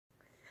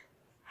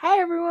Hey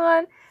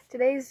everyone!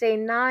 Today's day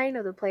 9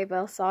 of the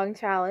Playbills song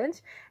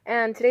challenge,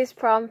 and today's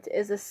prompt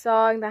is a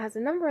song that has a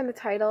number in the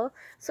title,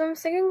 so I'm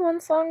singing one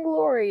song,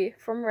 Glory,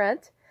 from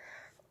Rent.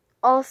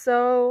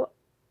 Also,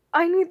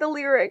 I need the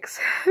lyrics,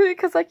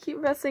 because I keep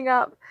messing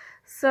up,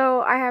 so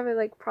I have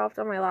it propped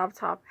on my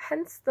laptop,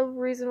 hence the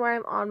reason why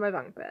I'm on my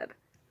bunk bed.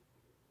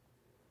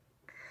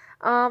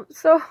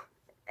 So,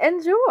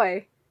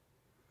 enjoy!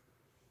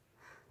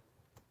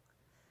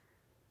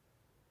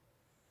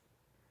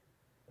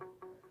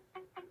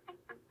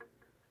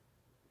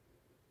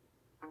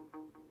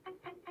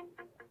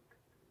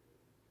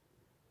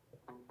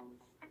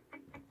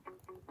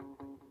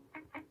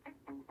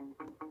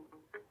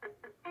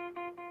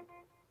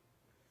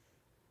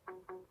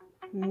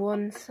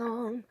 One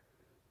song,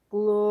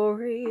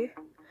 glory,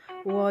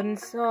 one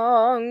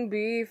song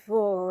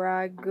before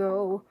I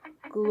go,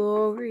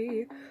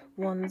 glory,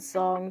 one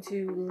song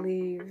to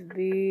leave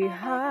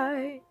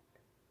behind,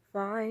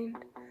 find,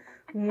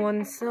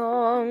 one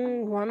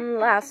song, one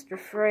last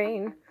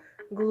refrain,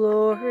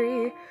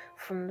 glory,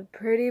 from the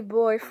pretty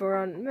boy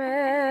front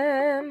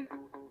man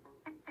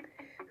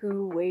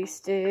who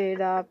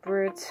wasted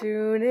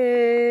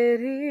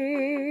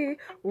opportunity.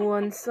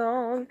 One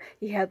song,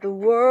 he had the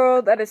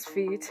world at his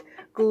feet,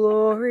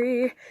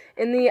 glory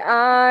in the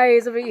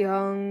eyes of a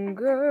young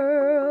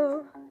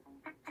girl,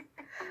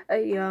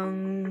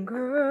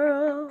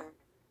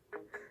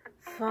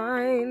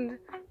 find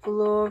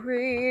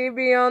glory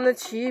beyond the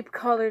cheap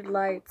colored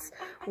lights,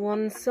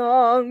 one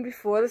song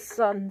before the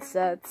sun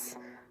sets,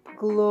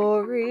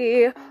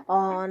 glory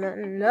on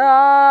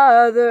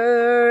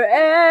another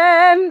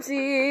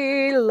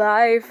empty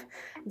life.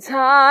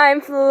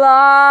 Time flies,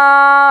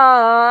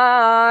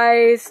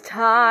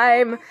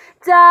 time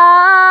dies,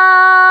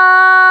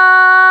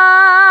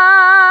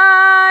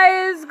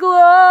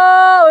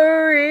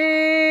 glory,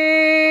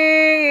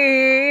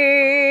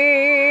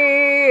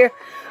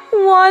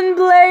 one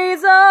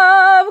blaze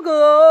of glory,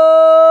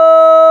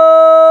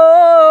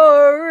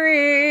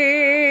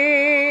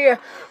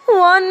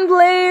 one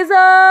blaze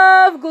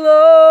of glory,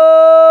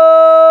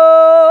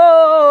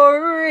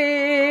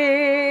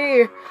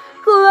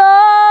 glory.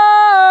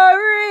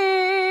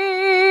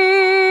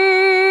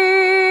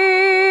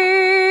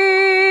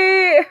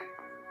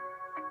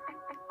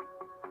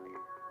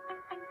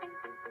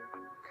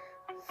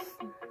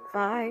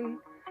 Find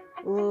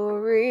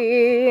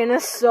glory in a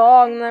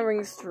song that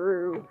rings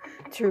true,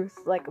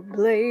 truth like a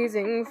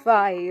blazing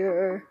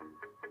fire,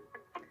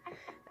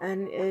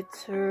 an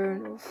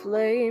eternal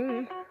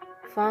flame.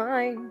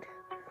 Find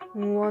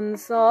one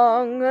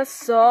song, a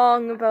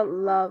song about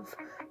love,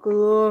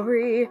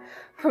 glory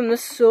from the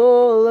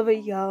soul of a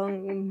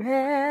young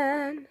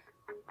man.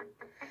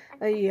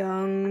 A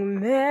young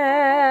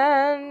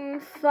man,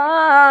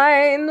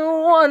 find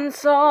one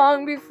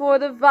song before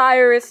the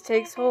virus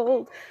takes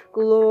hold,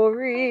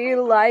 glory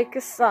like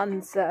a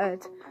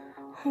sunset.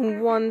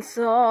 One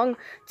song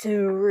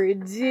to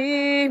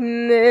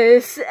redeem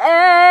this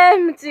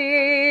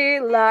empty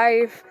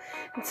life.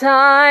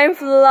 Time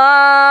flies,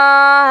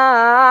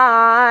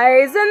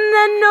 and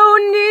then no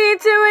need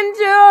to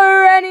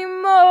endure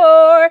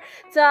anymore.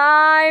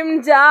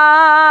 Time dies.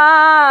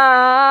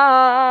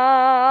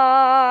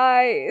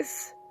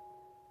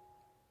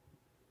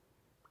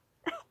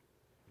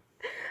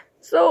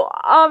 So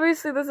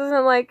obviously this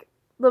isn't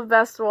the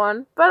best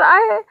one, but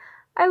I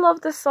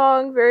love this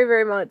song very,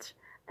 very much.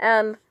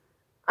 And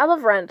I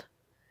love Rent,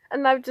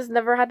 and I've just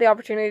never had the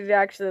opportunity to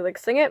actually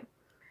sing it.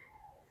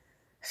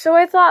 So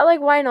I thought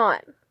why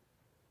not?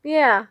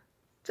 Yeah.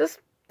 This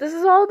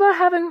is all about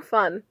having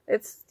fun.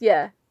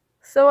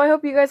 So I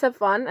hope you guys have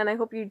fun, and I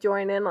hope you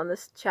join in on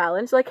this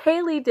challenge like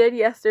Haley did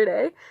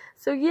yesterday.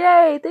 So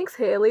yay, thanks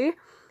Haley.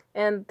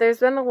 And there's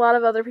been a lot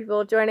of other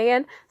people joining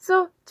in.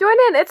 So join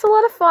in, it's a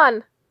lot of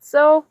fun.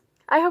 So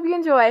I hope you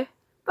enjoy.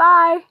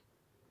 Bye.